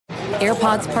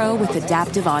AirPods Pro with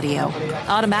adaptive audio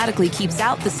automatically keeps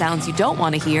out the sounds you don't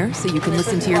want to hear so you can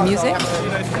listen to your music,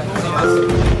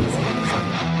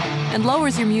 and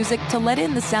lowers your music to let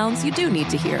in the sounds you do need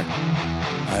to hear.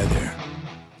 Hi there.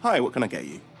 Hi, what can I get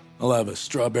you? I'll have a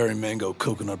strawberry mango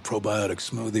coconut probiotic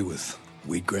smoothie with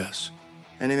wheatgrass.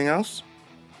 Anything else?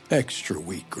 Extra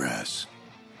wheatgrass.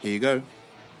 Here you go.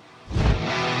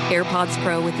 AirPods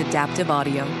Pro with adaptive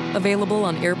audio. Available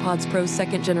on AirPods Pro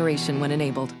 2nd generation when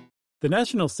enabled. The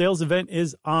national sales event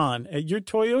is on at your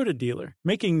Toyota dealer,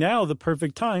 making now the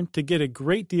perfect time to get a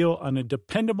great deal on a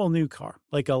dependable new car,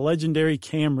 like a legendary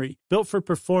Camry, built for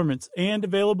performance and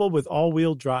available with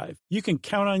all-wheel drive. You can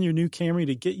count on your new Camry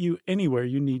to get you anywhere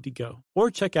you need to go. Or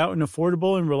check out an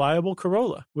affordable and reliable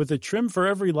Corolla. With a trim for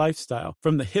every lifestyle,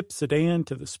 from the hip sedan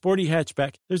to the sporty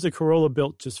hatchback, there's a Corolla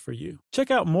built just for you. Check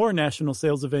out more national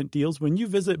sales event deals when you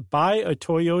visit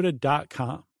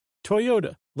buyatoyota.com.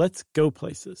 Toyota, let's go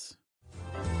places.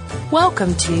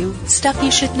 Welcome to Stuff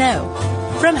You Should Know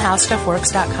from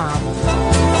HowStuffWorks.com.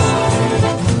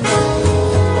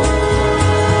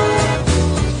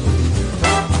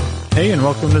 Hey, and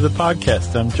welcome to the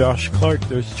podcast. I'm Josh Clark.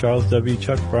 There's Charles W.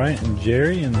 Chuck Bryant and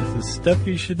Jerry, and this is Stuff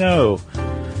You Should Know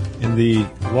in the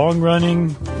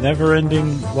long-running,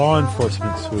 never-ending law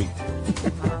enforcement suite.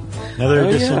 Another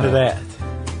addition to that.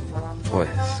 Boy,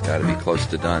 it's got to be close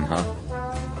to done, huh?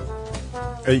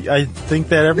 I think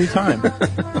that every time.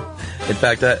 In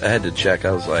fact, I had to check.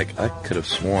 I was like, I could have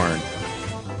sworn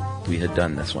we had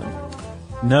done this one.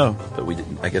 No. But we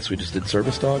didn't. I guess we just did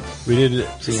service dogs? We did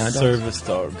service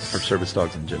dogs. Or service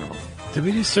dogs in general. Did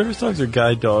we do service dogs or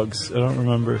guide dogs? I don't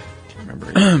remember. Can't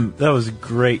remember. That was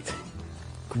great.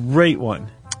 Great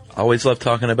one. Always love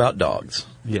talking about dogs.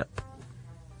 Yep.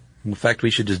 In fact,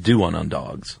 we should just do one on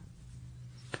dogs.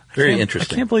 Very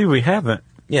interesting. I can't believe we haven't.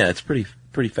 Yeah, it's pretty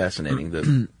fascinating,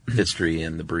 the history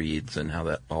and the breeds and how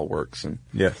that all works. And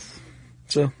yes.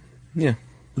 So, yeah.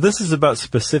 This is about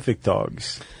specific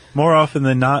dogs. More often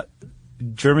than not,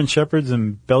 German Shepherds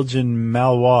and Belgian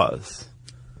Malinois.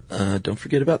 Don't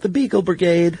forget about the Beagle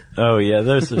Brigade. Oh, yeah,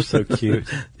 those are so cute.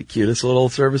 The cutest little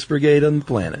service brigade on the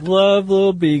planet. Love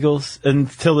little beagles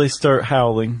until they start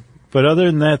howling. But other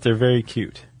than that, they're very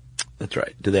cute. That's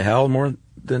right. Do they howl more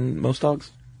than most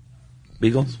dogs?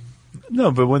 Beagles?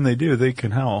 No, but when they do, they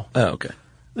can howl. Oh, okay.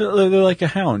 They're like a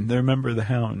hound. They're a member of the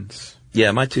hounds.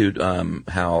 Yeah, my two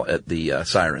howl at the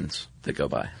sirens that go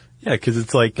by. Yeah, because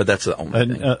it's like... But that's the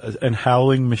only thing. An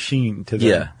howling machine to them.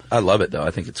 Yeah, I love it, though.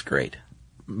 I think it's great.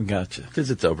 Gotcha.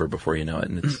 Because it's over before you know it,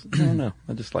 and it's... I don't know.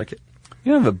 I just like it.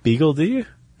 You don't have a beagle, do you?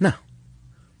 No.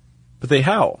 But they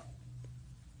howl.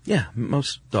 Yeah,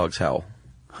 most dogs howl.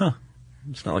 Huh.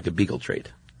 It's not like a beagle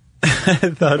trait. I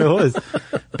thought it was.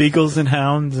 Beagles and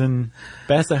hounds and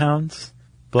basset hounds,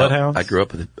 bloodhounds. I grew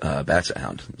up with a basset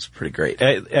hound. It was pretty great.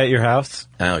 At your house?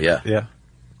 Oh, yeah. Yeah.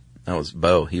 That was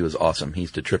Bo. He was awesome. He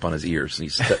used to trip on his ears and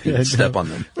he'd step on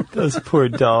them. Those poor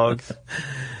dogs.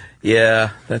 Yeah,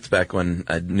 that's back when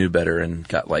I knew better and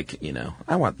got like,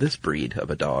 I want this breed of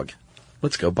a dog.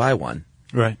 Let's go buy one.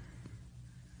 Right.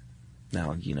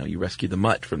 Now, you rescue the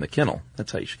mutt from the kennel.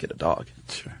 That's how you should get a dog.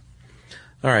 Sure.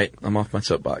 All right, I'm off my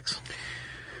soapbox.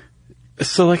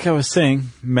 So like I was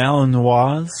saying,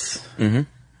 Malinois,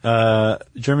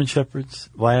 German Shepherds,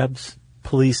 Labs,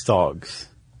 police dogs,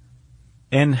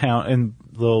 and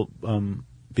little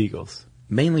beagles.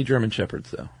 Mainly German Shepherds,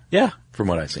 though. Yeah. From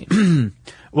what I've seen.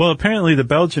 Well, apparently the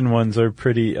Belgian ones are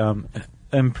pretty, I'm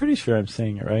pretty sure I'm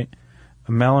saying it right.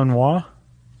 A Malinois?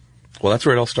 Well, that's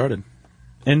where it all started.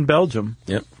 In Belgium.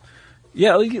 Yep.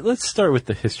 Yeah, let's start with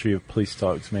the history of police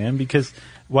dogs, man, because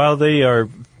while they are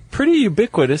pretty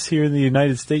ubiquitous here in the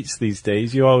United States these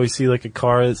days, you always see like a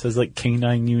car that says like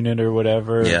Canine Unit or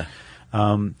whatever. Yeah.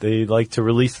 They like to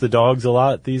release the dogs a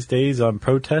lot these days on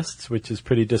protests, which is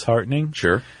pretty disheartening.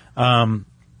 Sure.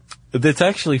 That's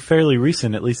actually fairly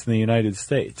recent, at least in the United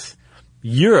States.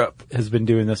 Europe has been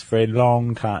doing this for a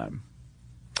long time.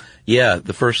 Yeah,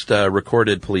 the first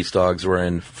recorded police dogs were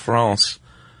in France.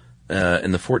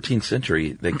 In the 14th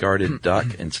century, they guarded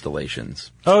dock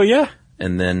installations. Oh, yeah?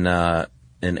 And then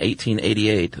in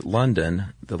 1888,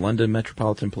 London, the London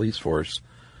Metropolitan Police Force,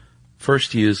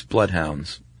 first used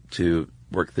bloodhounds to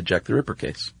work the Jack the Ripper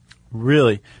case.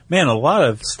 Really? Man, a lot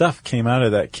of stuff came out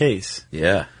of that case.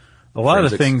 Yeah. A lot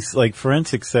of things like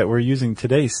forensics that we're using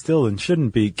today still and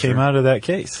shouldn't be came out of that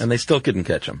case. And they still couldn't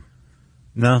catch them.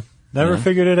 No, never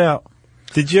figured it out.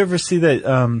 Did you ever see that,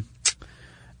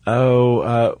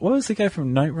 what was the guy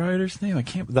from Knight Rider's name?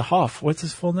 The Hoff. What's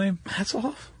his full name?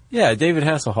 Hasselhoff? Yeah, David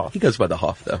Hasselhoff. He goes by the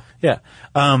Hoff, though. Yeah.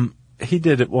 He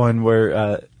did one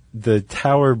where, the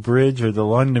Tower Bridge or the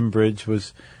London Bridge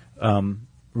was,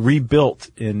 rebuilt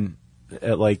in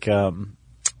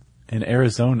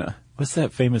Arizona. What's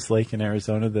that famous lake in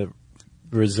Arizona? The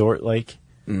resort lake?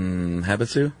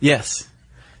 Havasu? Yes.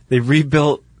 They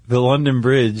rebuilt the London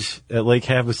Bridge at Lake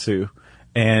Havasu,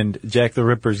 and Jack the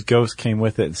Ripper's ghost came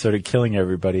with it and started killing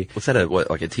everybody. What's that,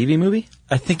 like a TV movie?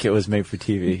 I think it was made for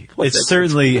TV. It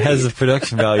certainly has the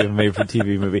production value of a made for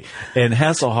TV movie. And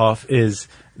Hasselhoff is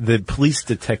the police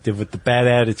detective with the bad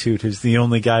attitude who's the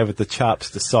only guy with the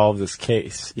chops to solve this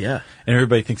case. Yeah. And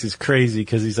everybody thinks he's crazy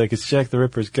because he's like, it's Jack the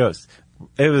Ripper's ghost.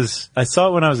 I saw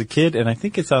it when I was a kid, and I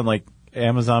think it's on like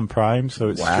Amazon Prime, so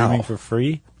it's streaming for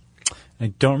free. I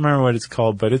don't remember what it's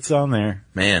called, but it's on there.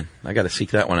 Man, I got to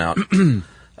seek that one out.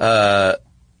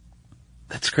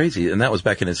 That's crazy. And that was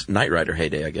back in his Knight Rider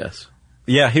heyday, I guess.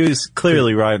 Yeah, he was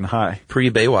clearly riding high.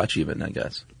 Pre-Baywatch even, I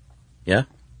guess. Yeah?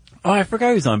 Oh, I forgot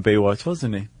he was on Baywatch,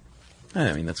 wasn't he?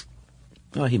 I mean,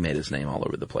 he made his name all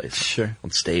over the place. Sure.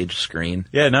 On stage, screen.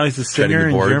 Yeah, now he's a singer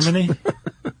in Germany.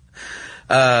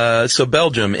 So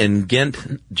Belgium, in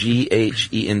Ghent,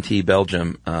 Ghent,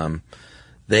 Belgium,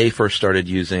 they first started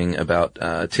using about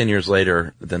 10 years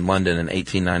later than London in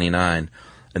 1899,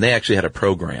 and they actually had a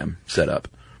program set up.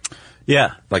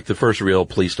 Yeah. Like the first real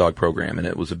police dog program, and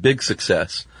it was a big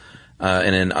success.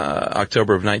 And in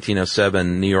October of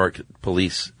 1907, New York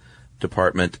Police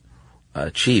Department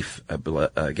chief,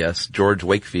 I guess, George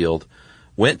Wakefield,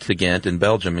 went to Ghent in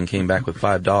Belgium and came back with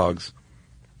 5 dogs.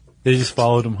 They just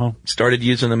followed him home. Started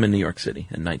using them in New York City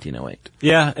in 1908.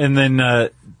 Yeah, and then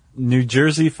New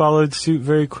Jersey followed suit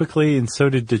very quickly, and so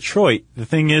did Detroit. The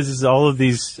thing is all of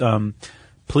these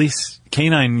police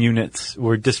canine units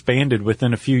were disbanded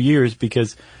within a few years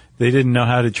because they didn't know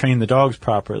how to train the dogs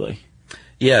properly.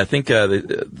 Yeah, I think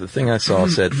the thing I saw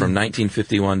said from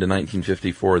 1951 to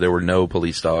 1954 there were no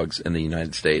police dogs in the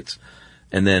United States.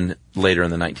 And then later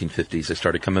in the 1950s they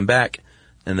started coming back.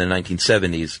 In the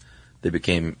 1970s they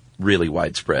became really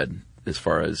widespread as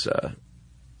far as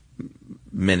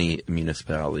many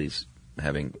municipalities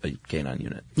having a canine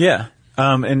unit. Yeah.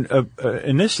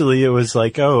 Initially it was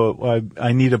like,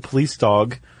 I need a police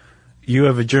dog. You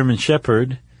have a German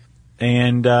Shepherd,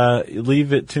 and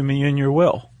leave it to me in your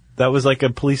will. That was like a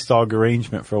police dog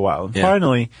arrangement for a while. And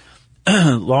finally,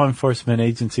 law enforcement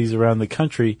agencies around the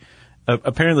country,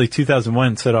 apparently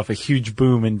 2001 set off a huge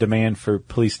boom in demand for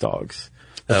police dogs.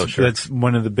 Sure. That's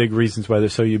one of the big reasons why they're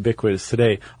so ubiquitous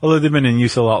today. Although they've been in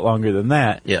use a lot longer than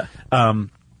that. Yeah.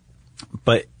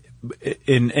 But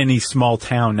in any small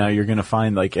town now, you're going to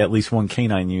find like at least one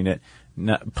canine unit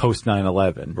post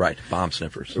 9/11. Right. Bomb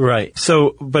sniffers. Right.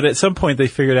 So, but at some point they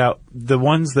figured out the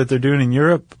ones that they're doing in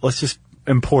Europe, let's just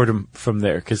import them from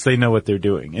there because they know what they're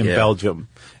doing in Belgium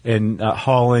and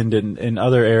Holland and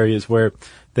other areas where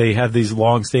they have these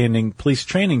long-standing police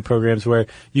training programs where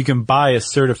you can buy a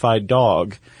certified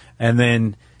dog and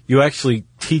then you actually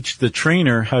teach the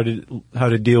trainer how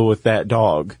to deal with that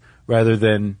dog rather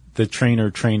than the trainer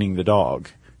training the dog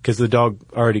because the dog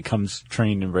already comes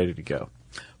trained and ready to go.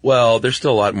 Well, there's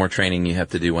still a lot more training you have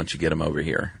to do once you get them over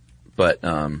here. But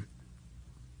from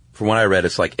what I read,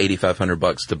 it's like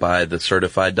 $8,500 to buy the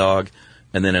certified dog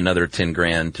and then another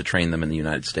 $10,000 to train them in the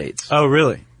United States. Oh,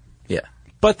 really? Yeah.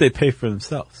 But they pay for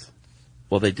themselves.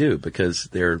 Well, they do because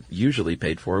they're usually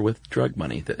paid for with drug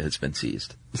money that has been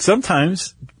seized.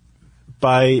 Sometimes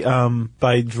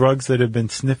by drugs that have been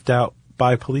sniffed out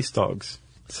by police dogs.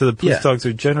 So the police dogs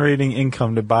are generating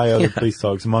income to buy other police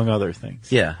dogs, among other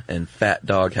things. Yeah, and fat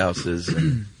dog houses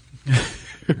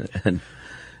and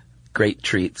great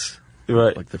treats.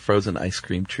 Right. Like the frozen ice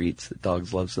cream treats that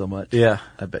dogs love so much. Yeah.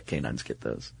 I bet canines get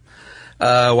those.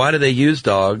 Why do they use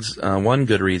dogs? One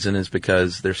good reason is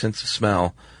because their sense of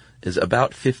smell is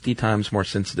about 50 times more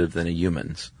sensitive than a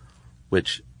human's,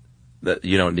 which that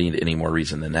you don't need any more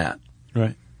reason than that.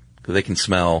 Right. Because they can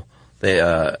smell.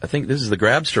 I think this is the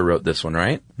Grabster wrote this one,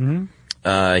 right?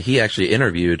 Mm-hmm. He actually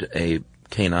interviewed a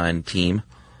canine team,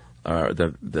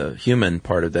 the human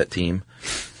part of that team,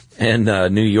 in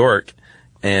New York,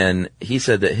 and he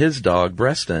said that his dog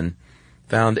Breston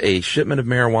found a shipment of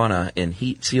marijuana in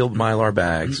heat-sealed Mylar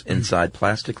bags inside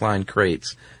plastic-lined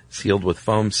crates sealed with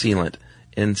foam sealant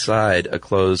inside a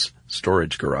closed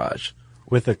storage garage.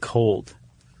 With a cold.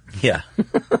 Yeah.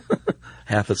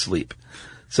 Half asleep.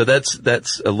 So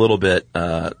that's a little bit,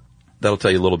 that'll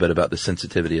tell you a little bit about the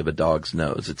sensitivity of a dog's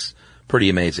nose. It's pretty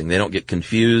amazing. They don't get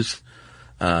confused.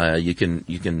 You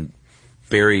can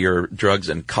bury your drugs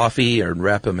in coffee or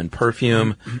wrap them in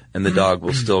perfume and the dog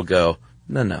will still go,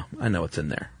 no, I know what's in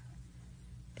there.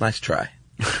 Nice try.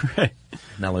 Right.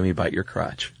 Now let me bite your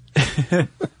crotch. And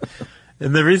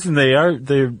the reason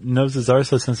their noses are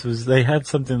so sensitive is they have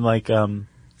something like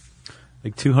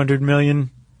 200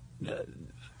 million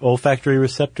olfactory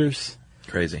receptors,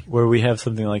 Crazy. where we have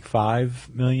something like 5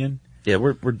 million. Yeah,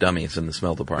 we're dummies in the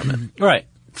smell department. Right.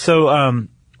 So,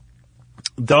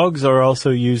 dogs are also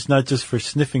used not just for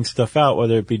sniffing stuff out,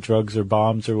 whether it be drugs or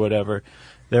bombs or whatever.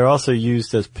 They're also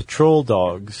used as patrol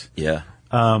dogs, Yeah.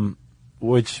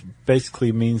 which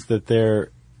basically means that they're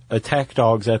attack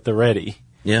dogs at the ready.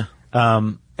 Yeah.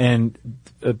 And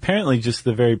apparently just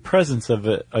the very presence of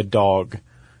a dog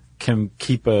can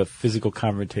keep a physical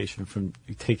confrontation from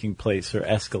taking place or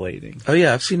escalating. Oh,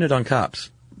 yeah, I've seen it on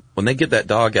cops. When they get that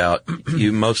dog out,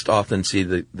 you most often see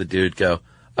the dude go,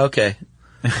 okay,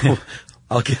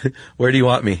 where do you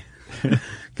want me?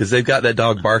 Because they've got that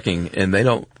dog barking, and they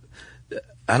don't,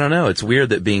 I don't know, it's weird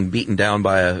that being beaten down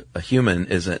by a human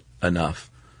isn't enough.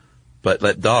 But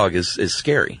that dog is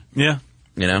scary, Yeah.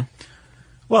 you know?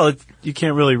 Well, you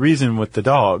can't really reason with the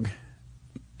dog.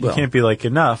 You Well- can't be like,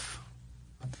 enough.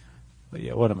 But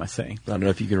yeah, what am I saying? I don't know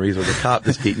if you can reason with a cop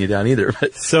that's beating you down either,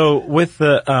 but So with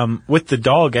the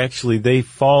dog, actually, they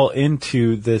fall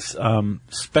into this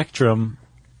spectrum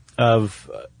of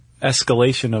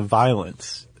escalation of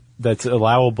violence that's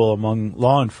allowable among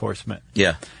law enforcement.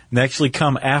 yeah. And they actually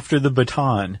come after the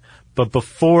baton, but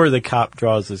before the cop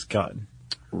draws his gun.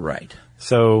 Right.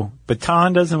 So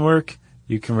baton doesn't work,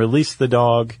 you can release the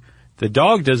dog. The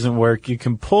dog doesn't work, you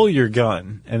can pull your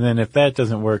gun. And then if that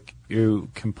doesn't work, you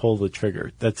can pull the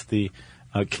trigger. That's the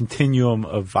continuum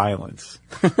of violence.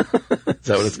 Is that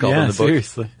what it's called Yeah, in the book?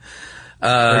 seriously.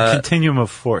 Or continuum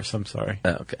of force, I'm sorry.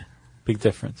 Oh, okay. Big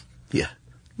difference. Yeah.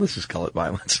 Let's just call it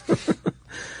violence.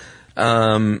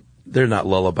 They're not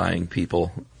lullabying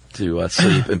people to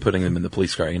sleep and putting them in the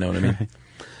police car, you know what I mean?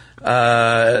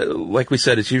 Like we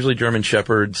said, it's usually German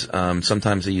Shepherds.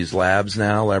 Sometimes they use Labs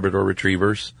now, Labrador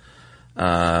Retrievers.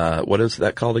 What is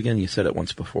that called again? You said it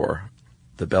once before.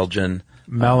 The Belgian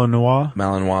Malinois.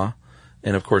 Malinois.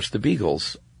 And of course the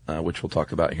Beagles, which we'll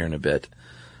talk about here in a bit.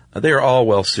 They are all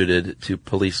well suited to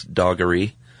police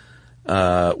doggery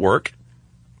work.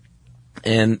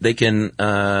 And they can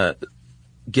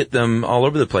get them all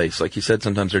over the place. Like you said,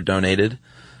 sometimes they're donated.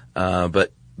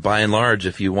 But by and large,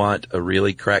 if you want a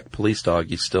really crack police dog,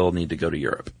 you still need to go to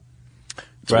Europe.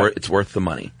 Right. It's worth the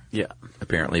money, Yeah.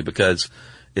 apparently, because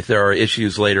if there are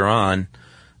issues later on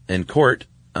in court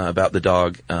about the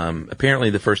dog, apparently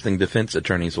the first thing defense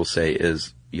attorneys will say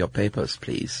is, your papers,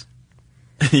 please.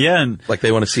 Yeah, and Like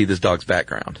they want to see this dog's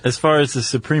background. as far as the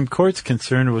Supreme Court's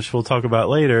concerned, which we'll talk about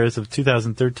later, as of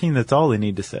 2013, that's all they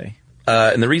need to say.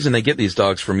 And the reason they get these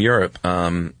dogs from Europe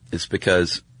is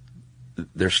because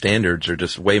their standards are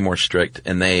just way more strict,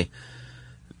 and they,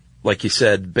 like you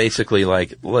said, basically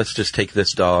like, let's just take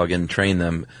this dog and train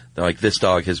them. They're like, this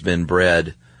dog has been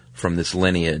bred from this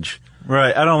lineage.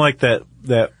 Right. I don't like that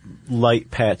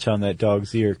light patch on that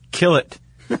dog's ear. Kill it.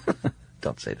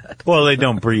 Don't say that. Well, they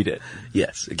don't breed it.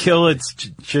 Yes. Exactly. Kill its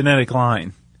genetic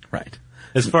line. Right.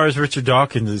 As far as Richard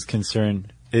Dawkins is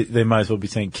concerned, they might as well be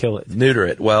saying kill it. Neuter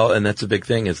it. Well, and that's a big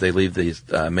thing is they leave these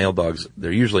male dogs,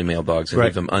 they're usually male dogs, and Right.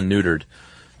 leave them unneutered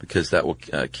because that will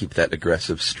keep that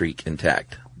aggressive streak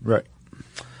intact. Right.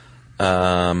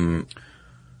 When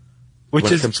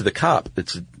it comes to the cop,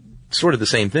 it's sort of the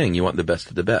same thing. You want the best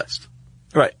of the best,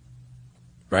 right.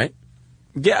 right?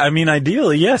 Yeah, I mean,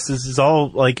 ideally, yes. This is all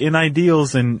like in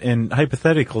ideals and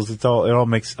hypotheticals. It all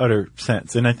makes utter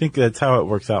sense, and I think that's how it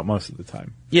works out most of the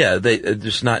time. Yeah,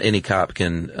 just not any cop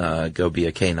can go be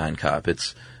a canine cop.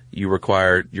 You're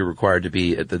required to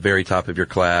be at the very top of your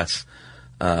class,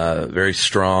 very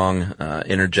strong,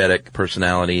 energetic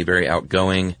personality, very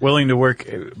outgoing. Willing to work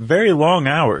very long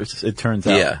hours. It turns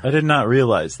out. Yeah. I did not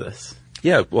realize this.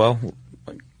 Yeah, well,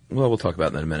 we'll talk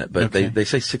about that in a minute. But Okay. they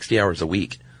say 60 hours a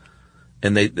week,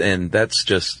 and that's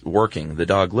just working. The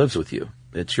dog lives with you.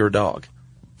 It's your dog,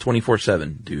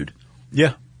 24/7, dude.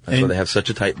 Yeah, That's why and they have such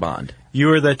a tight bond.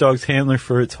 you are that dog's handler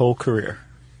for its whole career.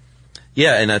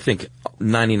 Yeah, and I think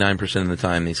 99% of the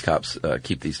time these cops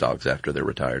keep these dogs after they're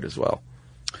retired as well.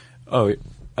 Oh,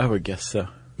 I would guess so.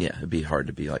 Yeah, it'd be hard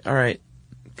to be like, all right,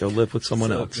 go live with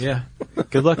someone else. Yeah.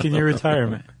 Good luck in your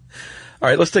retirement. All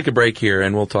right, let's take a break here,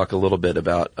 and we'll talk a little bit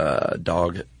about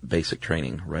dog basic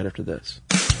training right after this.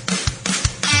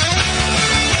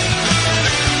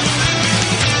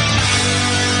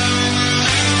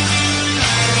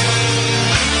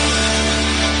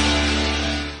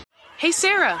 Hey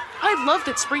Sarah, I loved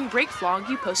that spring break vlog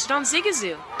you posted on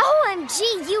Zigazoo.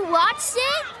 OMG, you watched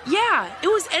it? Yeah, it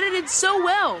was edited so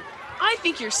well. I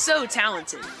think you're so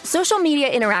talented. Social media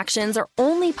interactions are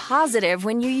only positive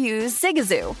when you use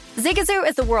Zigazoo. Zigazoo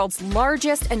is the world's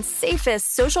largest and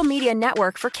safest social media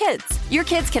network for kids. Your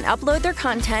kids can upload their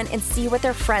content and see what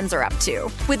their friends are up to.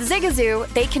 With Zigazoo,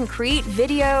 they can create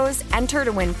videos, enter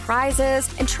to win prizes,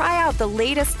 and try out the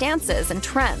latest dances and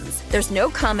trends. There's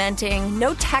no commenting,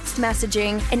 no text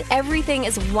messaging, and everything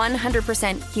is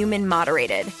 100% human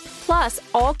moderated. Plus,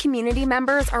 all community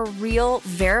members are real,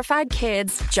 verified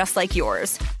kids just like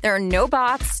yours. There are no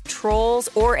bots, trolls,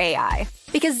 or AI.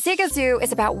 Because Zigazoo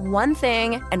is about one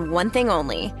thing and one thing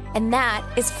only, and that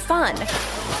is fun.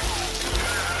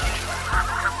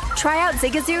 Try out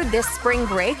Zigazoo this spring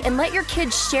break and let your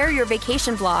kids share your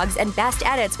vacation vlogs and best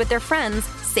edits with their friends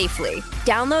safely.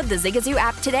 Download the Zigazoo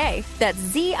app today. That's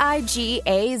Zigazoo.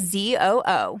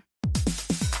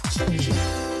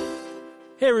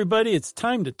 Hey everybody, it's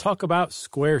time to talk about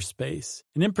Squarespace,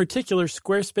 and in particular,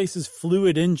 Squarespace's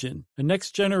Fluid Engine, a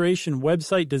next-generation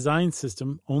website design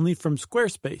system only from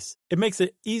Squarespace. It makes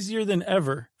it easier than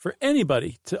ever for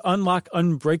anybody to unlock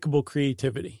unbreakable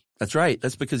creativity. That's right.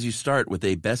 That's because you start with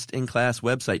a best-in-class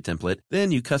website template,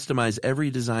 then you customize every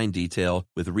design detail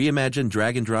with reimagined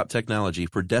drag-and-drop technology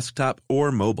for desktop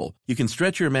or mobile. You can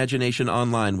stretch your imagination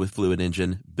online with Fluid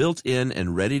Engine, built in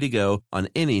and ready to go on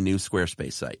any new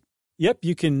Squarespace site. Yep,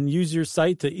 you can use your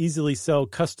site to easily sell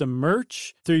custom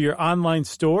merch through your online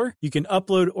store. You can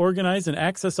upload, organize, and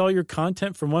access all your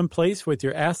content from one place with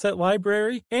your asset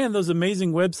library. And those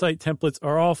amazing website templates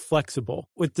are all flexible,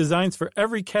 with designs for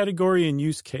every category and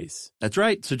use case. That's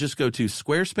right. So just go to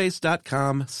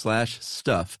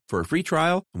squarespace.com/stuff for a free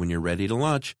trial. And when you're ready to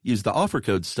launch, use the offer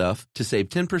code STUFF to save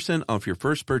 10% off your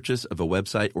first purchase of a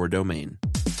website or domain.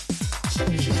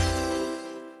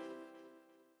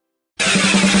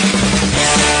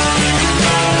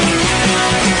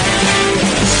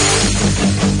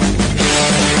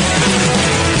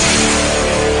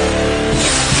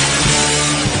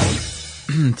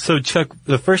 So, Chuck,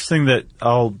 the first thing that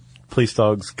all police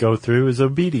dogs go through is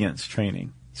obedience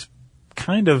training. It's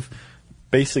kind of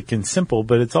basic and simple,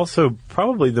 but it's also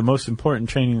probably the most important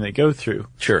training they go through.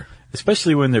 Sure.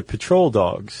 Especially when they're patrol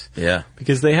dogs. Yeah.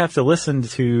 Because they have to listen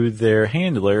to their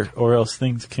handler, or else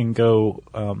things can go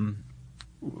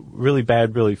really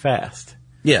bad really fast.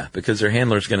 Yeah, because their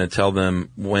handler's going to tell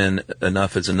them when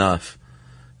enough is enough.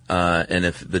 And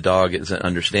if the dog isn't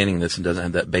understanding this and doesn't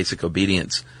have that basic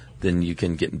obedience, then you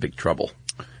can get in big trouble.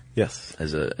 Yes.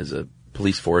 As a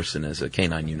police force and as a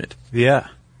canine unit. Yeah.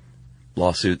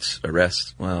 Lawsuits,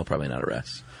 arrests. Well, probably not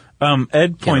arrests. Ed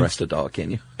Can't points. arrest a dog, can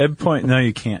you? No,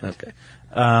 you can't. Okay.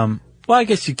 Well, I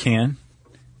guess you can.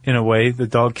 In a way, the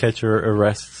dog catcher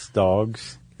arrests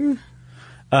dogs.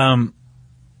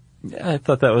 Yeah, I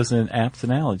thought that was an apt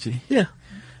analogy. Yeah.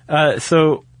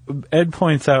 So Ed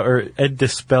points out, or Ed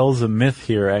dispels a myth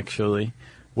here, actually,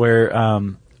 where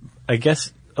I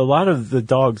guess a lot of the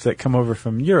dogs that come over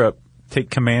from Europe take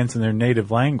commands in their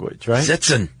native language, right?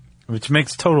 Sitzen. Which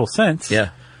makes total sense. Yeah.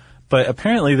 But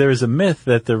apparently there is a myth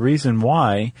that the reason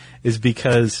why is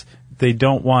because they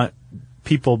don't want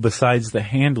people besides the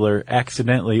handler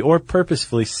accidentally or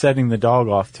purposefully setting the dog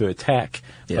off to attack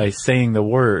by saying the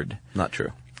word. Not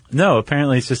true. No,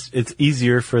 apparently it's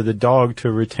easier for the dog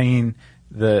to retain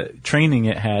the training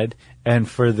it had and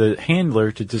for the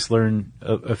handler to just learn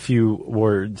a few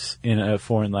words in a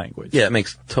foreign language. Yeah, it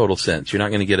makes total sense. You're not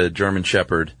going to get a German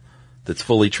Shepherd that's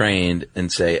fully trained and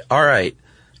say, all right,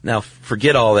 now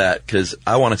forget all that because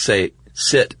I want to say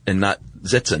sit and not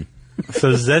sitzen.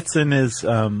 So sitzen is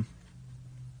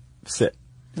sit.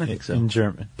 I think so. In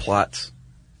German. Platz.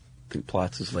 I think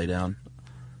Platz is lay down.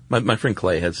 My friend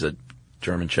Clay has a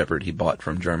German Shepherd he bought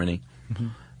from Germany,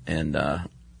 and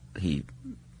he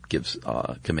gives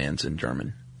commands in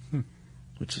German,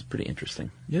 which is pretty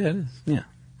interesting. Yeah, it is. Yeah.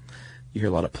 You hear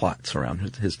a lot of Platz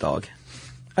around his dog.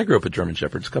 I grew up with German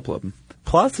Shepherds, a couple of them.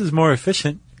 Platz is more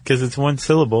efficient because it's one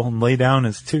syllable and lay down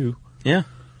is two. Yeah.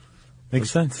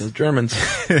 Makes sense. Those Germans,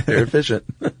 they're efficient.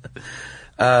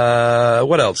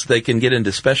 What else? They can get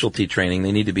into specialty training.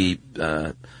 They need to be,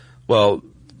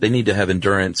 they need to have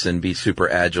endurance and be super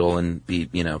agile and be,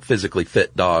 physically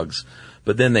fit dogs.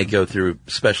 But then they go through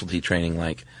specialty training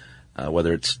like,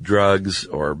 whether it's drugs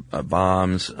or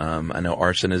bombs. I know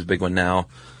arson is a big one now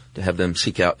to have them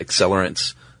seek out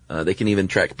accelerants. They can even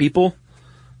track people.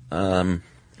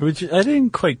 Which I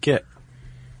didn't quite get.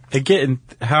 I get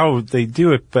how they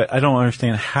do it, but I don't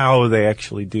understand how they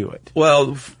actually do it.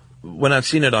 Well, when I've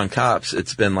seen it on cops,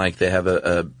 it's been like they have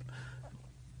a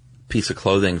piece of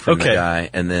clothing from the guy,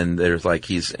 and then there's like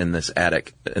he's in this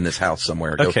attic, in this house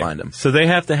somewhere. Go find him. So they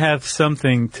have to have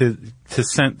something to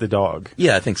scent the dog.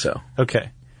 Yeah, I think so.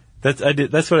 Okay. That's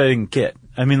what I didn't get.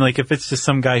 I mean, like, if it's just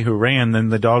some guy who ran, then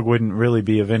the dog wouldn't really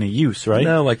be of any use, right?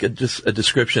 No, like just a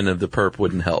description of the perp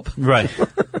wouldn't help. Right.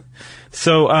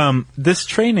 So, this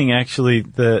training actually,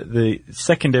 the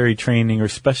secondary training or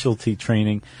specialty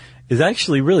training is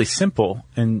actually really simple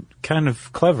and kind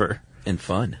of clever. And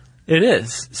fun. It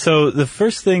is. So the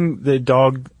first thing the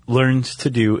dog learns to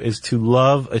do is to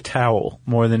love a towel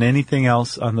more than anything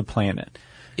else on the planet.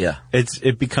 Yeah.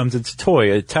 It becomes its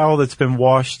toy, a towel that's been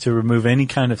washed to remove any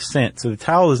kind of scent. So the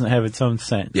towel doesn't have its own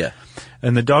scent. Yeah.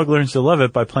 And the dog learns to love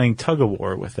it by playing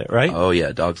tug-of-war with it, right? Oh,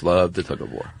 yeah. Dogs love the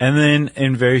tug-of-war. And then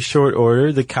in very short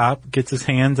order, the cop gets his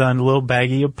hands on a little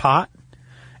baggie of pot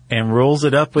and rolls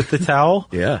it up with the towel.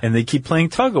 Yeah. And they keep playing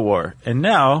tug-of-war. And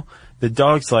now the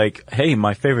dog's like, hey,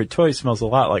 my favorite toy smells a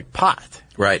lot like pot.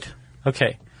 Right.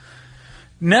 Okay.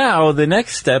 Now, the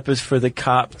next step is for the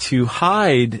cop to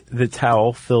hide the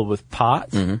towel filled with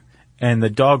pot, and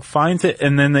the dog finds it,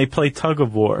 and then they play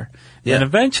tug-of-war. Yeah. And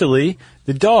eventually,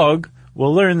 the dog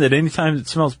will learn that anytime it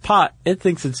smells pot, it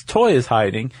thinks its toy is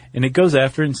hiding, and it goes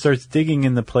after it and starts digging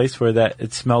in the place where that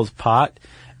it smells pot,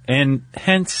 and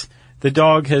hence, the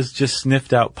dog has just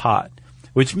sniffed out pot,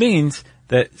 which means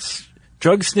that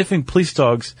drug-sniffing police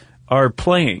dogs are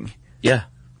playing. Yeah.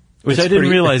 Which I didn't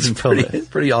realize until this. It's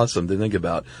pretty awesome to think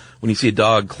about. When you see a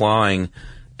dog clawing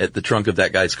at the trunk of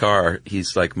that guy's car,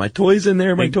 he's like, my toy's in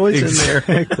there, my toy's in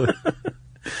there.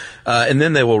 And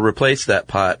then they will replace that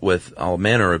pot with all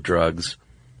manner of drugs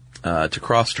to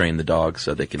cross-train the dog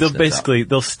so they can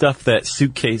they'll stuff that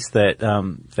suitcase that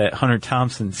Hunter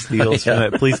Thompson steals from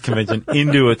that police convention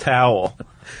into a towel.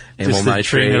 Just to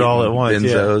train it all at once.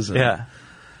 Benzos. Yeah.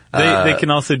 They can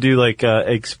also do like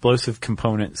explosive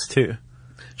components too.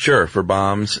 Sure, for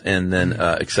bombs and then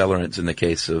accelerants in the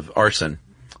case of arson.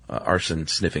 Arson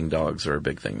sniffing dogs are a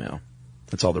big thing now.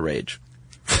 That's all the rage.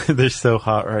 They're so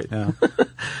hot right now.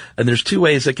 And there's two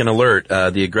ways it can alert.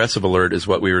 The aggressive alert is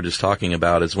what we were just talking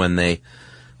about, is when they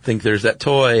think there's that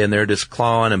toy and they're just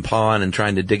clawing and pawing and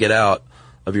trying to dig it out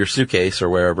of your suitcase or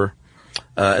wherever.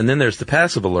 And then there's the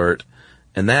passive alert,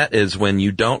 and that is when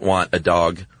you don't want a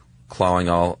dog clawing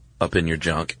all up in your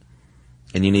junk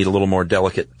and you need a little more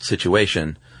delicate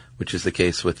situation, which is the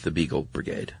case with the Beagle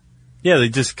Brigade. Yeah, they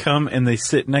just come and they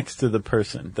sit next to the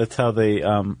person. That's how they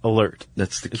alert.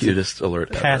 That's the cutest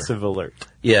alert ever. Passive alert.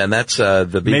 Yeah, and that's the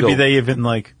Beagle. Maybe they even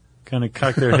like kind of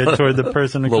cock their head toward the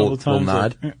person a couple times.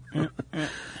 Little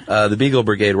nod. The Beagle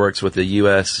Brigade works with the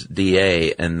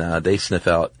USDA, and they sniff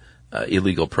out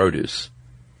illegal produce.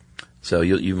 So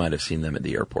you might have seen them at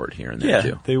the airport here and there too.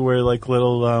 Yeah, they wear like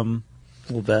little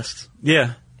vests.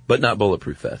 Yeah. But not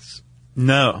bulletproof vests.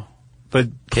 No. But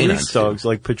police Canines dogs,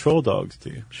 like patrol dogs,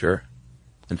 do. Sure.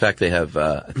 In fact, they have,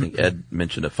 I think Ed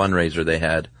mentioned a fundraiser they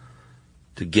had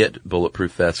to get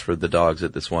bulletproof vests for the dogs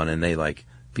at this one, and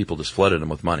people just flooded them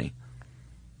with money.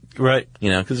 Right.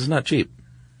 Because it's not cheap.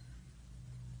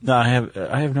 No, I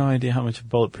have no idea how much a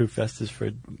bulletproof vest is for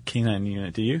a canine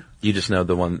unit. Do you? You just know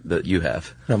the one that you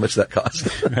have, how much that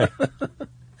costs. Right.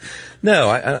 No,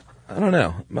 I don't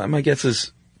know. My guess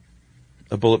is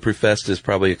a bulletproof vest is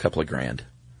probably a couple of $1,000.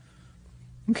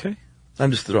 Okay.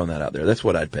 I'm just throwing that out there. That's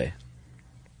what I'd pay.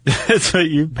 That's what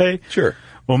you pay? Sure.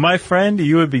 Well, my friend,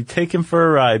 you would be taken for a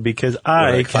ride because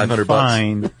I can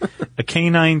find a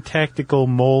canine tactical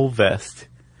mole vest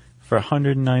for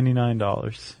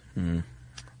 $199.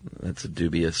 That's a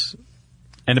dubious.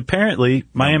 And apparently,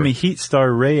 Miami Heat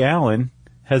star Ray Allen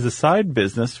has a side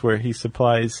business where he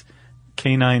supplies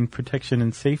canine protection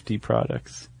and safety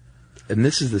products. And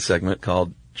this is the segment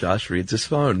called Josh Reads His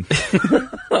Phone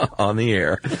on the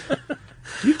air.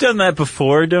 You've done that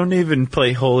before. Don't even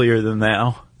play holier than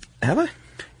thou. Have I?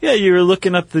 Yeah, you were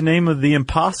looking up the name of the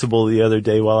impossible the other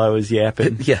day while I was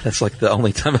yapping. Yeah, that's like the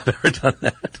only time I've ever done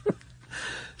that.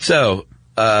 So,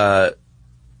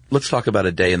 let's talk about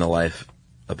a day in the life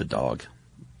of a dog,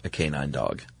 a canine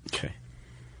dog. Okay.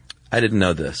 I didn't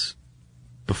know this.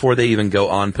 Before they even go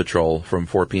on patrol from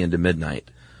 4 p.m. to midnight,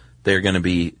 they're going to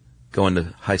be going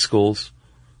to high schools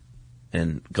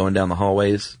and going down the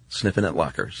hallways, sniffing at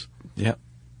lockers. Yep.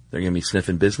 They're going to be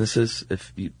sniffing businesses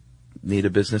if you need a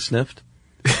business sniffed.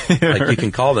 Like you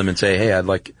can call them and say, hey, I'd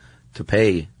like to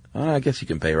pay. I guess you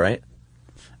can pay, right?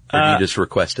 Or do you just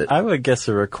request it? I would guess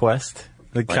a request.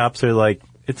 The cops are like,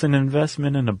 it's an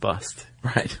investment and a bust.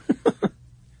 Right.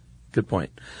 Good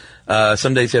point.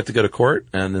 Some days you have to go to court,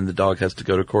 and then the dog has to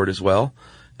go to court as well.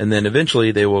 And then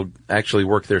eventually they will actually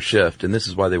work their shift. And this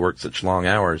is why they work such long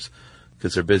hours,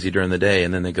 because they're busy during the day,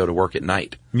 and then they go to work at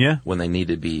night. Yeah. When they need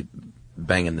to be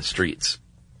banging the streets.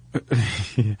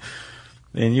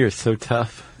 Man, you're so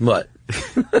tough. What?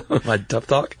 My tough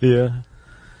talk? Yeah.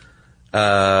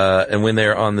 And when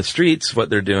they're on the streets, what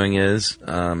they're doing is,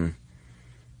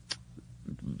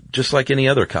 just like any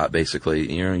other cop,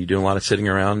 basically. You know, you do a lot of sitting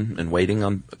around and waiting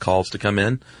on calls to come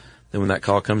in. Then when that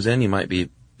call comes in, you might be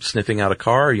sniffing out a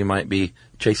car, or you might be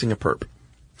chasing a perp.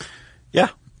 Yeah,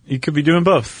 you could be doing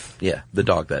both. Yeah, the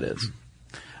dog, that is.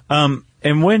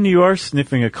 And when you are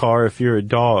sniffing a car, if you're a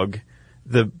dog,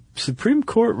 the Supreme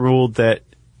Court ruled that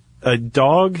a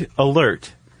dog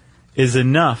alert is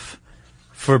enough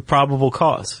for probable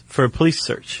cause, for a police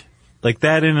search. Like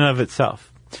that in and of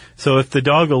itself. So if the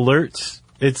dog alerts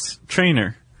its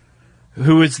trainer,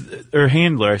 or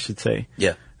handler, I should say.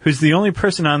 Yeah. Who's the only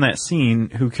person on that scene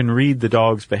who can read the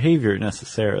dog's behavior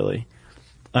necessarily,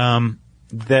 then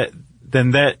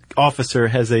that officer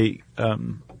has a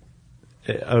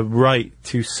right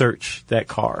to search that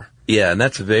car. Yeah, and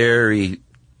that's a very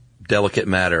delicate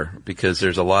matter because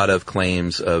there's a lot of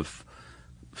claims of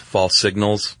false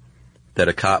signals that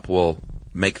a cop will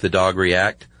make the dog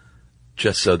react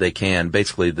just so they can.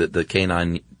 Basically, the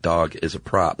canine dog is a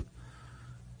prop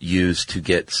used to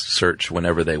get search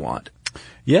whenever they want.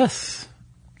 Yes.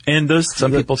 And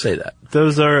some people say that.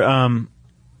 Those are,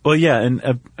 well, yeah,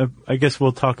 and I guess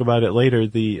we'll talk about it later,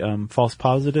 the false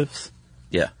positives.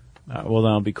 Yeah. Well,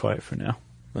 then I'll be quiet for now.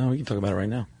 Well, we can talk about it right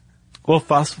now. Well,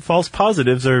 false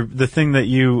positives are the thing that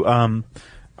you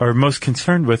are most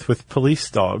concerned with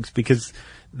police dogs, because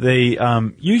they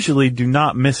usually do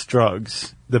not miss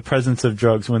drugs, the presence of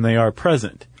drugs, when they are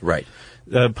present. Right.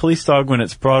 The police dog, when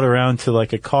it's brought around to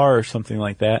like a car or something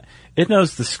like that, it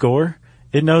knows the score.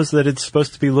 It knows that it's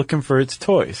supposed to be looking for its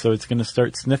toy, so it's going to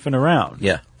start sniffing around.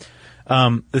 Yeah.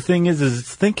 The thing is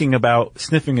it's thinking about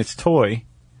sniffing its toy,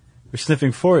 or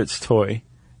sniffing for its toy,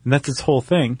 and that's its whole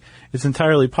thing. It's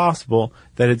entirely possible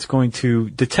that it's going to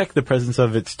detect the presence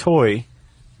of its toy,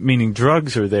 meaning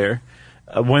drugs are there,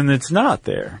 when it's not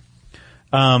there.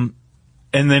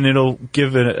 And then it'll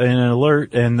give an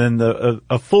alert, and then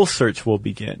a full search will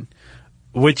begin,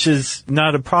 which is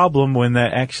not a problem when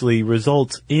that actually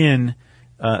results in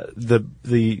the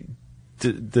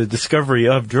discovery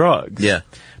of drugs. Yeah.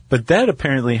 But that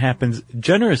apparently happens,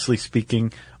 generously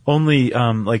speaking, only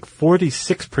like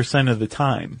 46% of the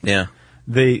time. Yeah.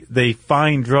 They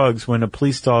find drugs when a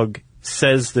police dog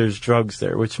says there's drugs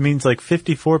there, which means like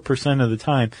 54% of the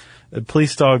time the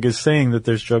police dog is saying that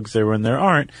there's drugs there when there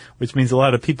aren't, which means a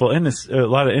lot of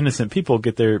innocent people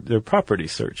get their property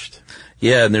searched.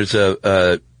 Yeah, and there's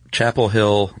a Chapel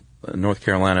Hill, North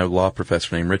Carolina law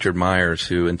professor named Richard Myers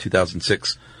who in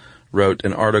 2006 wrote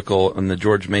an article in the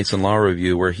George Mason Law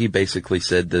Review where he basically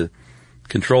said the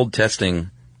controlled testing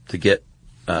to get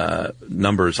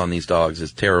numbers on these dogs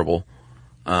is terrible.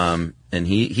 And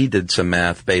he did some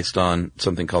math based on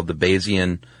something called the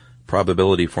Bayesian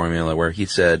probability formula, where he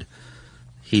said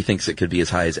he thinks it could be as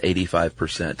high as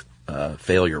 85%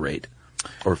 failure rate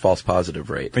or false positive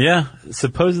rate. Yeah,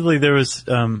 supposedly there was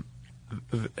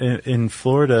in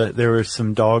Florida there were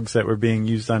some dogs that were being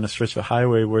used on a stretch of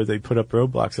highway where they put up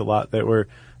roadblocks a lot that were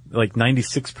like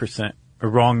 96% or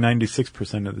wrong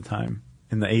 96% of the time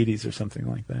in the 80s or something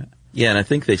like that. Yeah, and I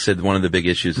think they said one of the big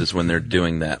issues is when they're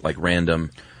doing that, like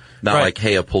random, not Right. like,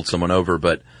 hey, I pulled someone over,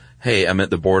 but hey, I'm at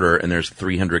the border and there's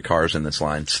 300 cars in this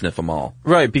line, sniff them all.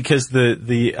 Right, because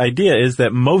the idea is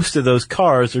that most of those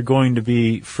cars are going to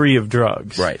be free of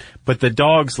drugs. Right. But the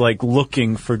dog's like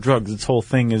looking for drugs. Its whole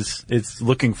thing is it's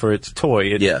looking for its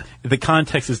toy. Yeah. The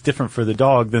context is different for the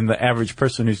dog than the average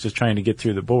person who's just trying to get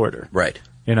through the border. Right.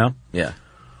 You know? Yeah.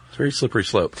 It's a very slippery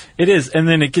slope. It is, and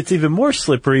then it gets even more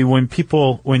slippery when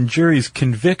juries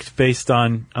convict based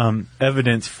on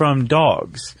evidence from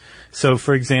dogs. So,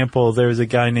 for example, there was a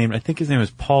guy named, I think his name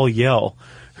was Paul Yell,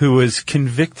 who was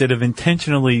convicted of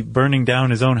intentionally burning down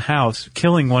his own house,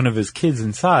 killing one of his kids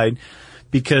inside,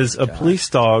 because a police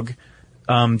dog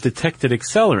detected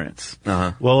accelerants.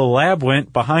 Uh-huh. Well, a lab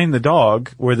went behind the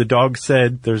dog, where the dog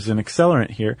said there's an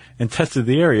accelerant here, and tested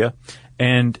the area.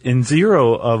 And in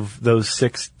 0 of those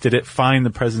 6 did it find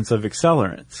the presence of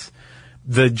accelerants.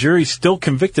 The jury still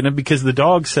convicted him because the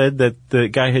dog said that the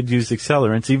guy had used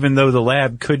accelerants, even though the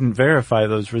lab couldn't verify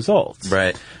those results.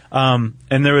 Right. And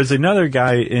there was another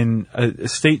guy a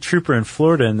state trooper in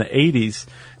Florida in the 80s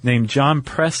named John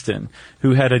Preston,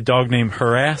 who had a dog named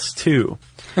Harass 2.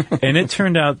 And it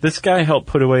turned out this guy helped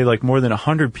put away like more than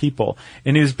 100 people.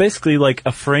 And he was basically like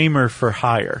a framer for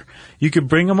hire. You could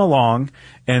bring him along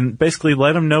and basically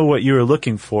let him know what you were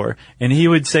looking for. And he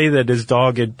would say that his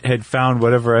dog had found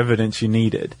whatever evidence you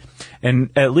needed. And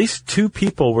at least 2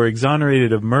 people were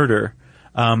exonerated of murder,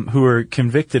 who were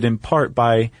convicted in part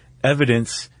by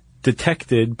evidence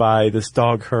detected by this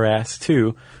dog Harass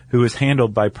 2, who was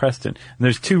handled by Preston. And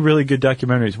there's 2 really good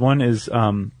documentaries. One is,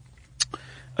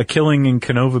 A Killing in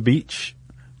Canova Beach.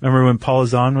 Remember when Paula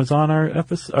Zahn was on our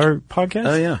podcast?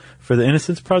 Oh, yeah. For the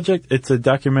Innocence Project? It's a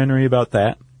documentary about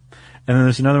that. And then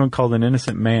there's another one called An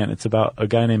Innocent Man. It's about a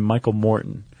guy named Michael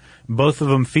Morton. Both of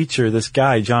them feature this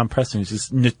guy, John Preston, who's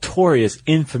this notorious,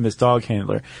 infamous dog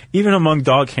handler. Even among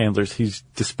dog handlers, he's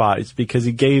despised because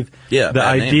he gave the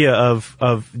idea of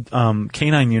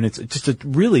canine units just a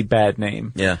really bad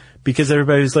name. Yeah. Because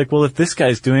everybody's like, well, if this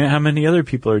guy's doing it, how many other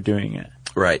people are doing it?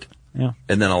 Right. Yeah.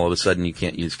 And then all of a sudden you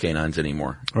can't use canines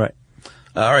anymore. Right.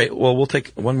 All right. Well, we'll take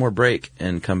one more break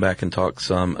and come back and talk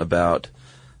some about,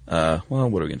 what are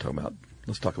we going to talk about?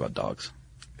 Let's talk about dogs.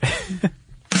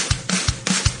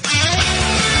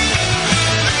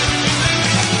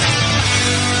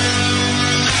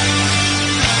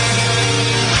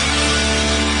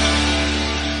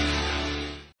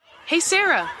 Hey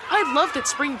Sarah, I loved that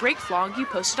spring break vlog you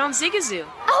posted on Zigazoo.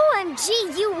 OMG,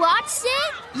 you watched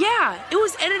it? Yeah, it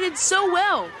was edited so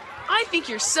well. I think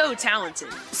you're so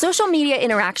talented. Social media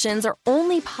interactions are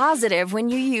only positive when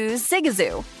you use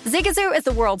Zigazoo. Zigazoo is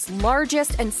the world's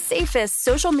largest and safest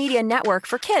social media network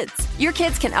for kids. Your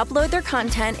kids can upload their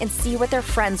content and see what their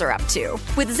friends are up to.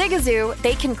 With Zigazoo,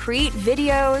 they can create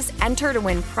videos, enter to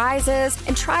win prizes,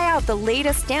 and try out the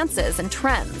latest dances and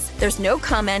trends. There's no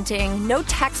commenting, no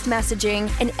text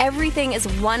messaging, and everything is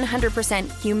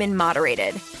 100% human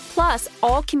moderated. Plus,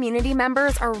 all community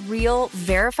members are real,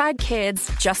 verified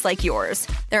kids just like yours.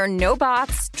 There are no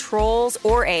bots, trolls,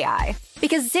 or AI.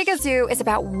 Because Zigazoo is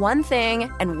about one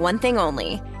thing and one thing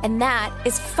only, and that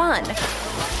is fun.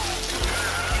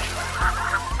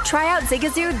 Try out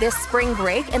Zigazoo this spring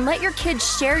break and let your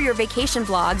kids share your vacation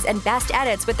vlogs and best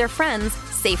edits with their friends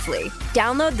safely.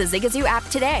 Download the Zigazoo app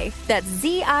today. That's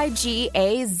Zigazoo.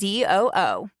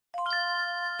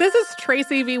 This is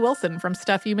Tracy V. Wilson from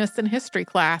Stuff You Missed in History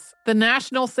Class. The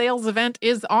national sales event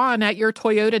is on at your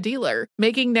Toyota dealer,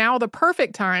 making now the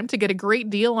perfect time to get a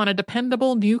great deal on a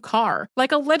dependable new car.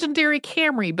 Like a legendary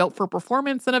Camry built for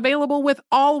performance and available with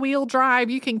all-wheel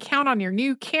drive, you can count on your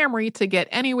new Camry to get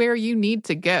anywhere you need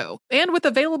to go. And with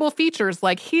available features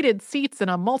like heated seats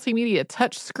and a multimedia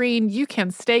touchscreen, you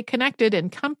can stay connected in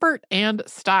comfort and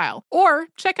style. Or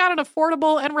check out an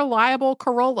affordable and reliable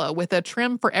Corolla with a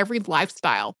trim for every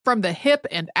lifestyle. From the hip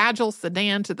and agile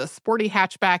sedan to the sporty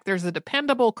hatchback, there's a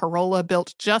dependable Corolla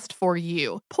built just for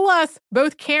you. Plus,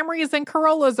 both Camrys and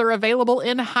Corollas are available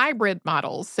in hybrid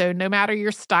models, so no matter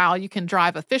your style, you can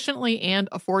drive efficiently and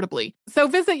affordably. So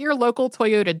visit your local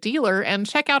Toyota dealer and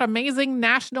check out amazing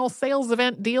national sales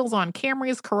event deals on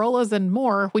Camrys, Corollas, and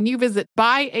more when you visit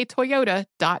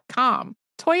buyatoyota.com.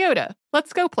 Toyota,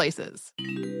 let's go places.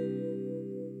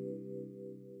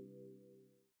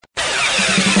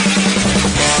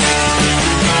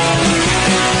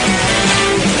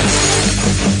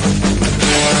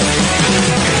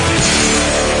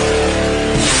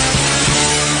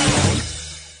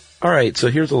 All right, so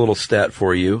here's a little stat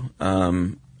for you.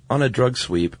 On a drug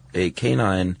sweep, a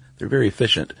canine, they're very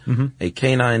efficient. Mm-hmm. A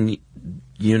canine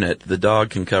unit, the dog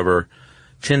can cover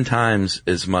 10 times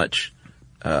as much,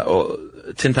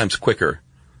 10 times quicker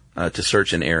to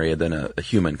search an area than a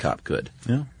human cop could.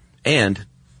 Yeah. And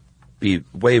be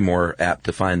way more apt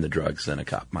to find the drugs than a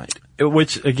cop might.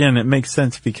 Which, again, it makes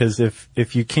sense because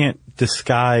if you can't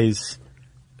disguise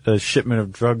a shipment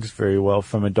of drugs very well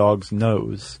from a dog's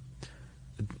nose,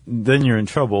 then you're in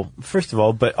trouble, first of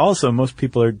all, but also most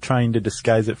people are trying to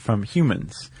disguise it from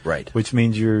humans. Right. Which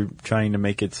means you're trying to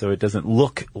make it so it doesn't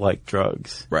look like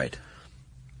drugs. Right.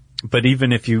 But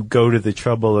even if you go to the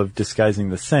trouble of disguising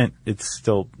the scent, it's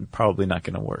still probably not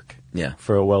going to work. Yeah.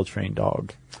 For a well-trained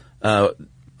dog.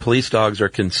 Police dogs are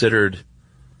considered,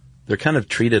 they're kind of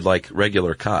treated like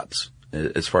regular cops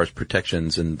as far as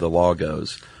protections and the law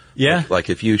goes. Yeah.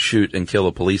 Like if you shoot and kill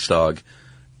a police dog,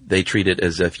 they treat it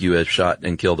as if you have shot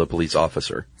and killed a police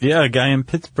officer. Yeah, a guy in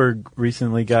Pittsburgh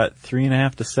recently got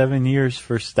 3.5 to 7 years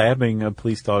for stabbing a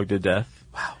police dog to death.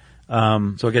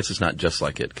 Wow. So I guess it's not just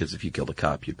like it, because if you killed a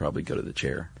cop, you'd probably go to the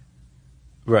chair.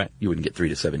 Right. You wouldn't get 3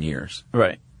 to 7 years.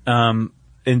 Right.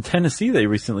 In Tennessee, they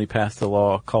recently passed a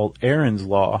law called Aaron's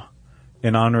Law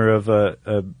in honor of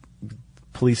a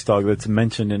police dog that's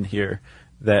mentioned in here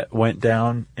that went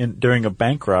down during a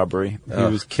bank robbery. He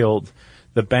was killed.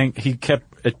 The bank, he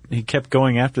kept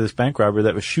going after this bank robber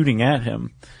that was shooting at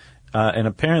him, and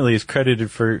apparently is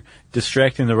credited for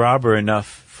distracting the robber enough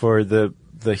for the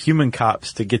human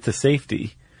cops to get to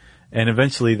safety. And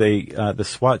eventually the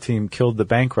SWAT team killed the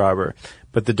bank robber,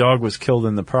 but the dog was killed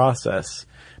in the process.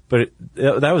 But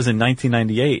that was in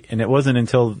 1998, and it wasn't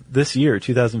until this year,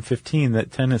 2015, that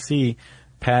Tennessee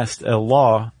passed a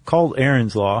law called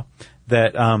Aaron's Law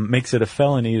that makes it a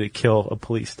felony to kill a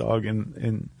police dog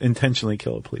and intentionally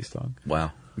kill a police dog.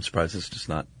 Wow. I'm surprised it's just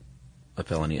not a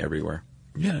felony everywhere.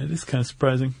 Yeah, it is kind of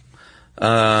surprising.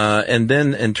 And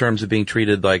then in terms of being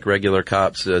treated like regular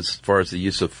cops, as far as the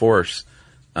use of force,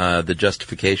 the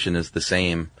justification is the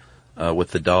same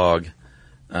with the dog.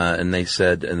 And they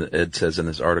said, and it says in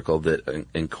this article, that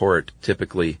in court,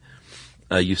 typically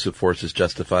use of force is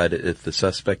justified if the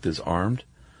suspect is armed,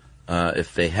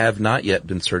 if they have not yet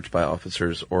been searched by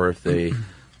officers, or if they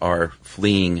are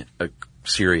fleeing a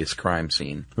serious crime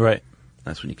scene. Right.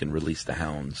 That's when you can release the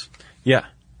hounds. Yeah.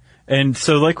 And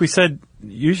so, like we said,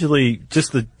 usually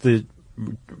just the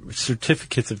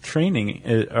certificates of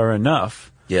training are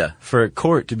enough for a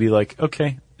court to be like,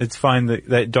 okay, it's fine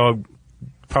that dog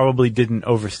probably didn't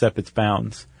overstep its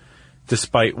bounds,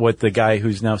 despite what the guy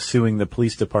who's now suing the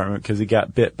police department because he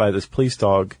got bit by this police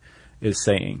dog is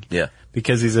saying. Yeah.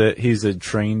 Because he's a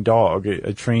trained dog,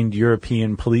 a trained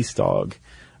European police dog.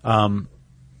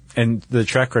 And the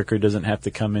track record doesn't have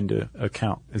to come into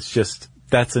account. It's just,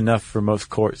 that's enough for most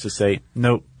courts to say,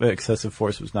 nope, excessive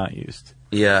force was not used.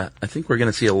 Yeah, I think we're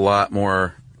going to see a lot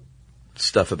more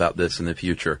stuff about this in the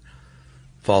future.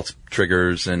 False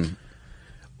triggers and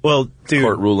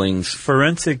court rulings.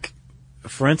 Forensic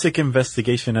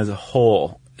investigation as a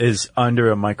whole is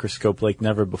under a microscope like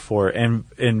never before, and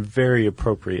very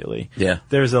appropriately. Yeah.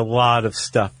 There's a lot of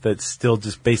stuff that's still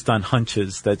just based on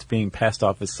hunches that's being passed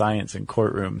off as science in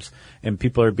courtrooms, and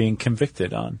people are being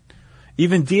convicted on.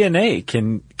 Even DNA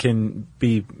can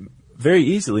be very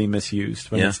easily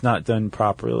misused when it's not done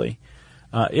properly.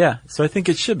 So I think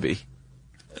it should be.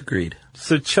 Agreed.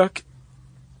 So, Chuck,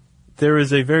 there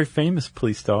is a very famous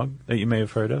police dog that you may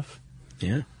have heard of.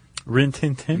 Yeah. Rin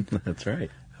Tin Tin. That's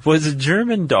right. Was a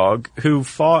German dog who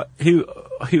fought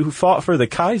for the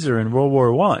Kaiser in World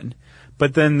War I,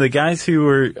 but then the guys who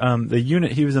were the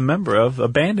unit he was a member of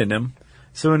abandoned him.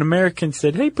 So an American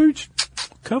said, "Hey, Pooch,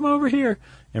 come over here,"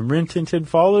 and Rin Tin Tin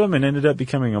followed him and ended up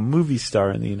becoming a movie star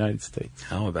in the United States.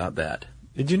 How about that?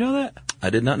 Did you know that?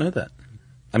 I did not know that.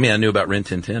 I mean, I knew about Rin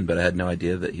Tin Tin, but I had no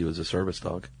idea that he was a service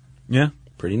dog. Yeah,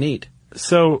 pretty neat.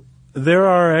 So there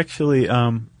are actually.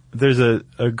 There's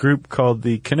a group called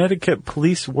the Connecticut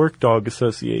Police Work Dog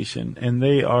Association, and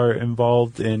they are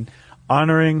involved in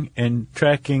honoring and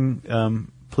tracking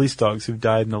police dogs who've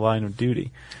died in the line of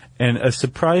duty. And a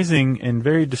surprising and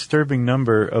very disturbing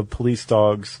number of police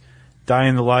dogs die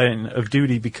in the line of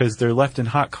duty because they're left in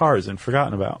hot cars and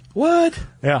forgotten about. What?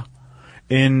 Yeah.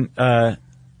 Since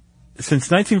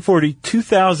 1940,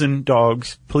 2,000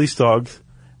 police dogs,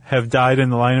 have died in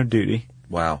the line of duty.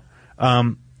 Wow.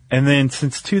 And then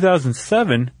since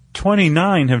 2007,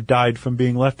 29 have died from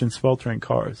being left in sweltering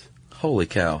cars. Holy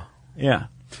cow. Yeah.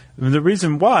 And the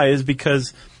reason why is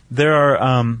because there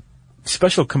are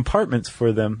special compartments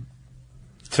for them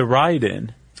to ride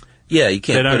in. Yeah, you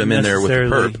can't put them in there with a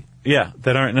perp. Yeah,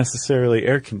 that aren't necessarily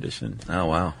air conditioned. Oh,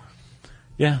 wow.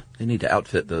 Yeah. They need to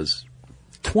outfit those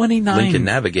 29 Lincoln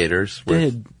Navigators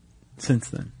dead since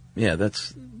then. Yeah, that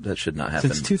should not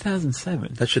happen. Since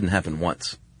 2007. That shouldn't happen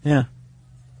once. Yeah.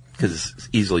 Because it's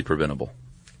easily preventable.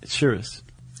 It sure is.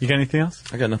 You got anything else?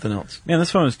 I got nothing else. Man,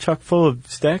 this one was chock full of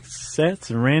stats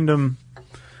and random,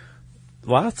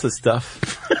 lots of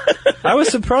stuff. I was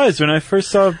surprised when I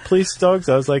first saw police dogs.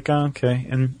 I was like, oh, okay.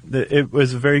 And it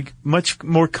was a very much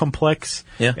more complex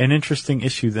and interesting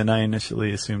issue than I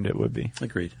initially assumed it would be.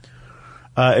 Agreed.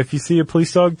 If you see a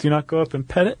police dog, do not go up and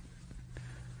pet it.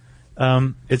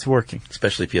 It's working.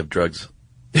 Especially if you have drugs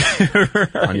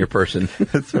on your person.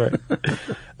 That's right.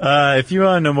 If you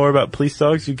want to know more about police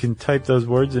dogs, you can type those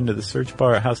words into the search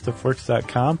bar at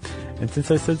howstuffworks.com. And since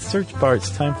I said search bar,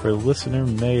 it's time for listener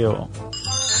mail.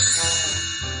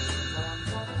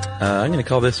 I'm going to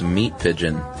call this Meat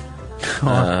Pigeon.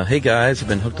 Hey guys, I've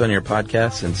been hooked on your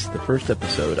podcast since the first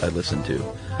episode I listened to.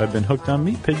 I've been hooked on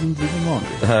meat pigeons even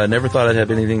longer. Never thought I'd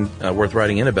have anything worth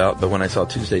writing in about, but when I saw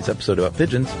Tuesday's episode about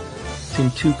pigeons, it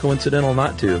seemed too coincidental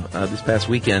not to. This past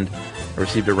weekend, I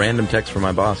received a random text from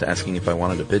my boss asking if I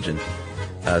wanted a pigeon.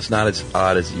 It's not as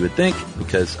odd as you would think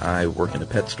because I work in a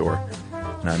pet store,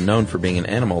 and I'm known for being an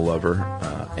animal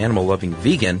loving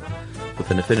vegan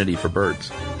with an affinity for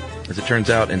birds. As it turns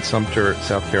out, in Sumter,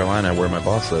 South Carolina, where my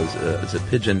boss lives, is a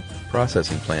pigeon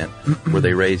processing plant where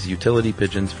they raise utility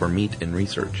pigeons for meat and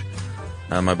research.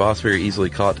 My boss very easily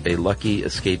caught a lucky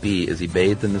escapee as he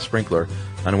bathed in the sprinkler,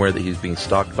 unaware that he was being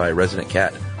stalked by a resident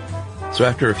cat. So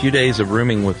after a few days of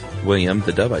rooming with William,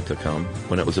 the dove I took home,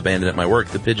 when it was abandoned at my work,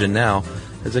 the pigeon now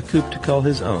has a coop to call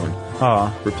his own.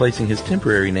 Replacing his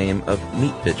temporary name of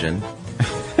Meat Pigeon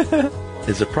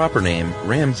is a proper name,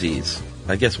 Ramses.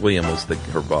 I guess William was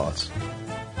her boss.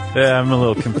 Yeah, I'm a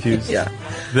little confused. Yeah.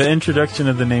 The introduction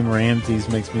of the name Ramses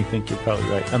makes me think you're probably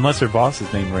right. Unless her boss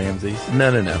is named Ramses.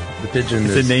 No. The pigeon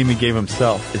It's is a name he gave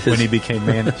himself when he became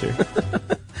manager.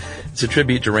 It's a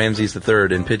tribute to Ramses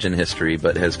III in pigeon history,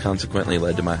 but has consequently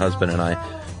led to my husband and I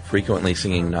frequently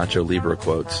singing Nacho Libre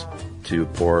quotes to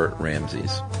poor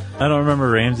Ramses. I don't remember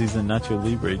Ramses and Nacho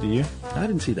Libre, do you? I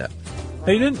didn't see that.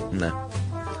 Oh, you didn't? No.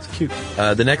 It's cute.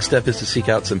 The next step is to seek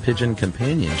out some pigeon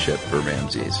companionship for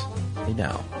Ramses. Hey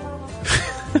now.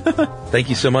 Thank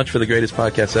you so much for the greatest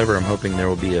podcast ever. I'm hoping there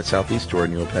will be a Southeast tour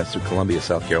and you will pass through Columbia,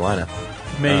 South Carolina.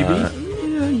 Maybe.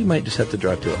 Yeah, you might just have to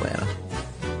drive to Atlanta.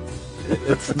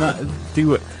 It's not.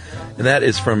 Do it. And that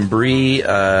is from Bree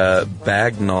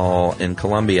Bagnall in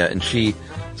Columbia, and she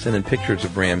sent in pictures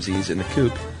of Ramses in the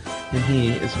coop, and he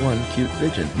is one cute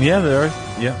pigeon. Yeah, there are.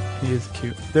 Yeah, he is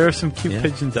cute. There are some cute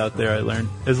pigeons out there, I learned.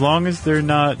 As long as they're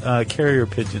not carrier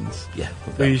pigeons. Yeah.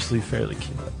 They're usually fairly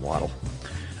cute. Waddle.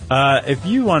 If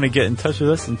you want to get in touch with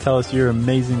us and tell us your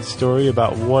amazing story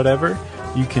about whatever,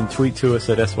 you can tweet to us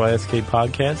at SYSK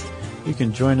Podcast. You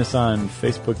can join us on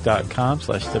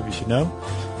Facebook.com/StuffYouShouldKnow.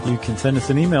 You can send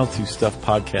us an email to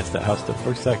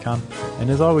StuffPodcast@HowStuffWorks.com. And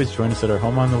as always, join us at our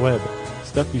home on the web,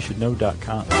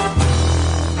 StuffYouShouldKnow.com.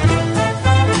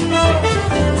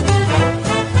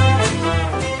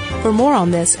 For more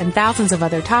on this and thousands of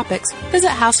other topics,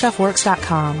 visit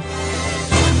HowStuffWorks.com.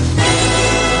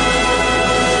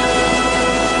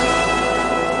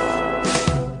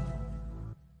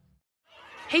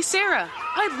 Hey Sarah,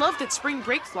 I love that spring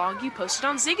break vlog you posted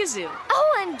on Zigazoo.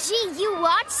 OMG, you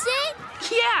watched it?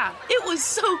 Yeah, it was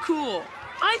so cool.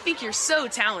 I think you're so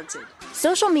talented.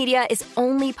 Social media is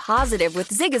only positive with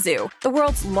Zigazoo, the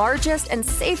world's largest and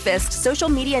safest social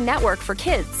media network for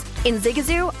kids. In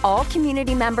Zigazoo, all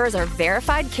community members are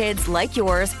verified kids like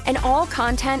yours, and all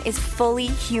content is fully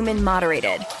human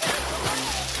moderated.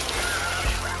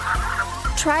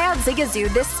 Try out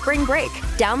Zigazoo this spring break.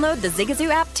 Download the Zigazoo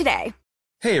app today.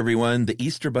 Hey everyone, the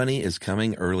Easter Bunny is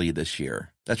coming early this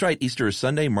year. That's right, Easter is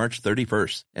Sunday, March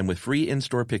 31st. And with free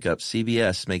in-store pickups,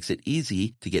 CVS makes it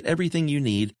easy to get everything you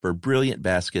need for brilliant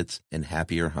baskets and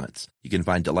happier hunts. You can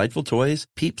find delightful toys,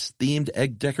 Peeps-themed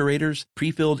egg decorators,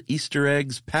 pre-filled Easter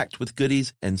eggs packed with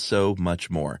goodies, and so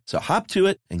much more. So hop to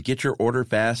it and get your order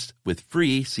fast with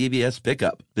free CVS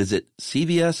pickup. Visit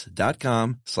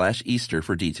cvs.com/Easter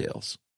for details.